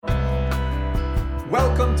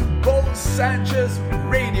Welcome to Bo Sanchez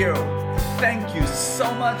Radio. Thank you so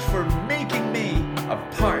much for making me a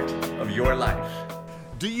part of your life.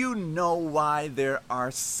 Do you know why there are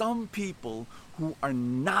some people who are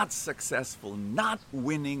not successful, not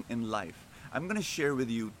winning in life? I'm going to share with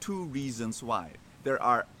you 2 reasons why. There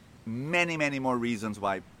are many, many more reasons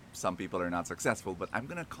why some people are not successful, but I'm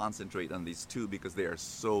going to concentrate on these 2 because they are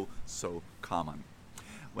so common.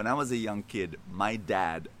 When I was a young kid, my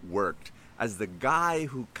dad worked as the guy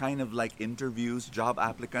who kind of like interviews job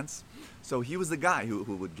applicants. So he was the guy who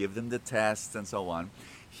would give them the tests and so on.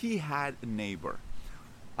 He had a neighbor,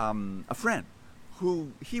 a friend,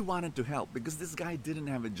 who he wanted to help because this guy didn't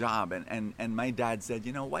have a job. And my dad said,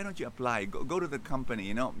 why don't you apply? Go to the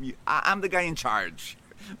company, I'm the guy in charge,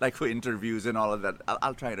 like who interviews and all of that.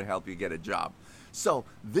 I'll try to help you get a job. So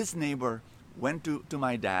this neighbor went to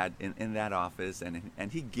my dad in that office and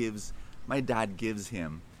my dad gives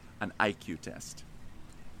him an IQ test.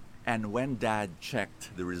 And when dad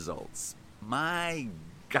checked the results, my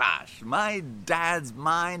gosh, my dad's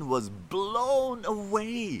mind was blown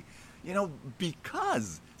away,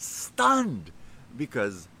 stunned,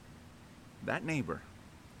 because that neighbor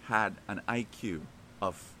had an IQ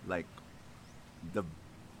of like the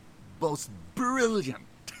most brilliant,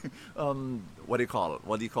 what do you call it?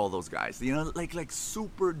 What do you call those guys? Like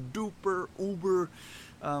super duper uber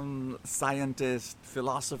scientists,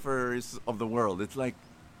 philosophers of the world. It's like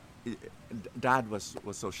dad was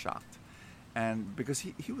so shocked, and because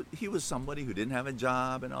he was somebody who didn't have a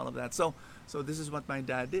job and all of that. So this is what my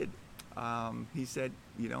dad did. He said,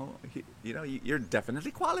 you're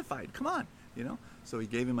definitely qualified. Come on, So he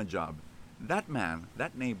gave him a job. That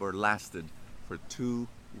neighbor lasted for 2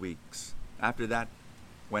 weeks. After that,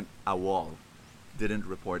 went AWOL, didn't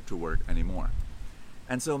report to work anymore.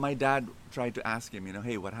 And so my dad tried to ask him,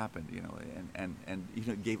 hey, what happened?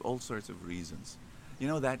 And gave all sorts of reasons.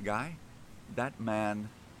 That guy, that man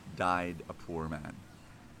died a poor man,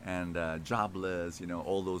 and jobless,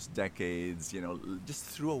 all those decades, just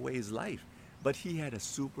threw away his life. But he had a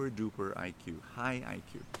super duper IQ, high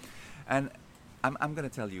IQ. And I'm going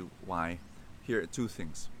to tell you why. Here are 2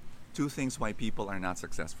 things. 2 things why people are not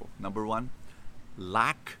successful. Number 1,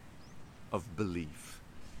 lack of belief.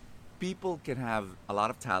 People can have a lot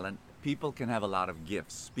of talent. People can have a lot of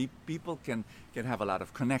gifts. People can have a lot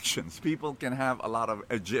of connections. People can have a lot of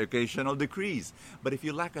educational degrees. But if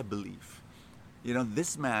you lack a belief,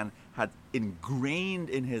 this man had ingrained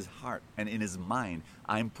in his heart and in his mind,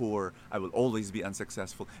 I'm poor, I will always be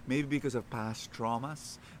unsuccessful. Maybe because of past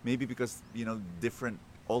traumas. Maybe because, different,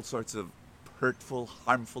 all sorts of hurtful,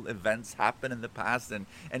 harmful events happen in the past, and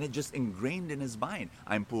it just ingrained in his mind.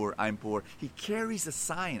 I'm poor, I'm poor. He carries a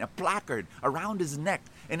sign, a placard around his neck,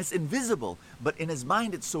 and it's invisible, but in his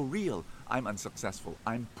mind it's so real. I'm unsuccessful,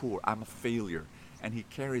 I'm poor, I'm a failure, and he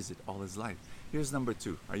carries it all his life. Here's number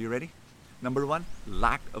 2. Are you ready? Number 1,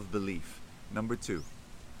 lack of belief. Number 2,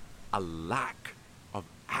 a lack of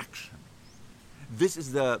action. This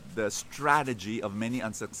is the strategy of many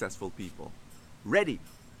unsuccessful people. Ready?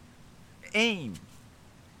 Aim.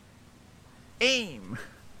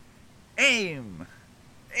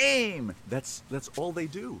 That's all they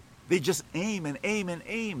do. They just aim and aim and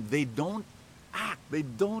aim. They don't act. They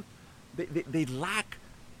lack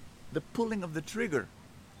the pulling of the trigger.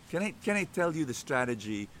 Can I tell you the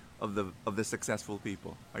strategy of the successful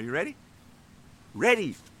people? Are you ready?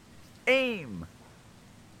 Ready. Aim.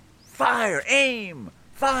 Fire. Aim.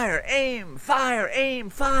 Fire. Aim. Fire. Aim.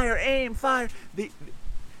 Fire. Aim. Fire.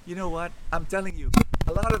 You know what? I'm telling you,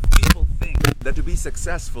 a lot of people think that to be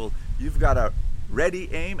successful, you've got to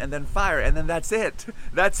ready, aim, and then fire, and then that's it.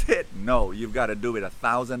 That's it. No, you've got to do it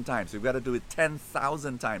 1,000 times. You've got to do it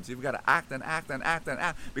 10,000 times. You've got to act and act and act and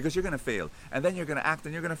act, because you're going to fail. And then you're going to act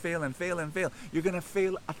and you're going to fail and fail and fail. You're going to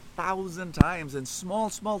fail 1,000 times in small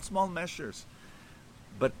measures.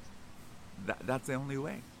 But that's the only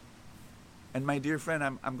way. And my dear friend,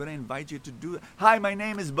 I'm going to invite you to do it. Hi, my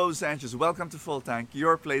name is Bo Sanchez. Welcome to Full Tank,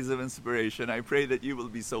 your place of inspiration. I pray that you will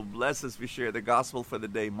be so blessed as we share the gospel for the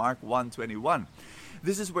day, Mark 1:21.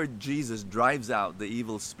 This is where Jesus drives out the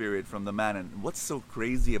evil spirit from the man. And what's so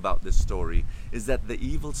crazy about this story is that the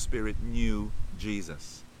evil spirit knew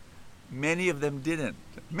Jesus. Many of them didn't.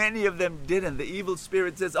 The evil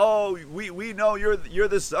spirit says, oh, we know you're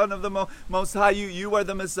the Son of the Most High. You are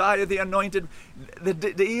the Messiah, the Anointed.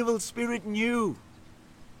 The evil spirit knew.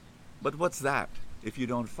 But what's that if you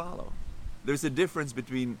don't follow? There's a difference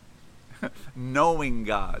between knowing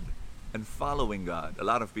God and following God. A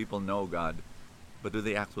lot of people know God, but do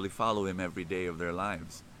they actually follow Him every day of their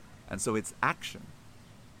lives? And so it's action.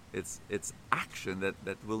 It's action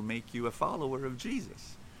that will make you a follower of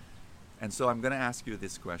Jesus. And so I'm going to ask you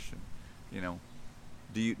this question. You know,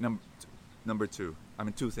 do you number two? I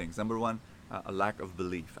mean, two things. Number one, a lack of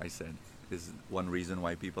belief. I said is one reason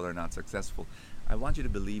why people are not successful. I want you to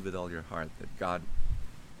believe with all your heart that God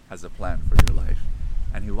has a plan for your life,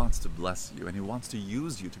 and He wants to bless you, and He wants to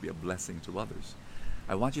use you to be a blessing to others.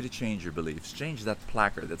 I want you to change your beliefs. Change that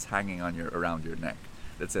placard that's hanging on around your neck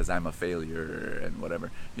that says I'm a failure and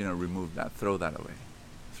whatever. You know, remove that. Throw that away.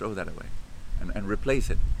 Throw that away, and replace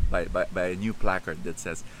it by a new placard that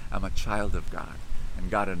says I'm a child of God, and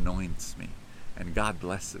God anoints me, and God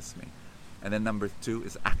blesses me. And then number two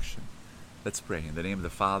is action. Let's pray. In the name of the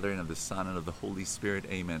Father, and of the Son, and of the Holy Spirit.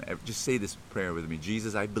 Amen. Just say this prayer with me.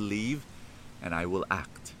 Jesus, I believe, and I will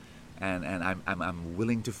act. And I'm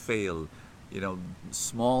willing to fail. You know,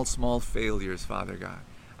 small failures, Father God.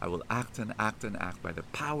 I will act and act and act by the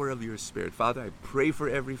power of your Spirit. Father, I pray for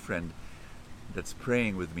every friend that's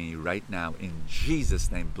praying with me right now. In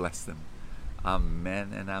Jesus' name, bless them.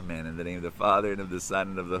 Amen and amen. In the name of the Father, and of the Son,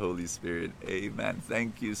 and of the Holy Spirit. Amen.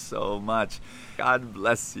 Thank you so much. God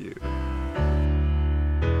bless you.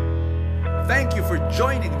 Thank you for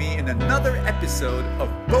joining me in another episode of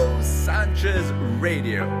Bo Sanchez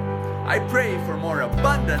Radio. I pray for more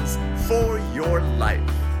abundance for your life.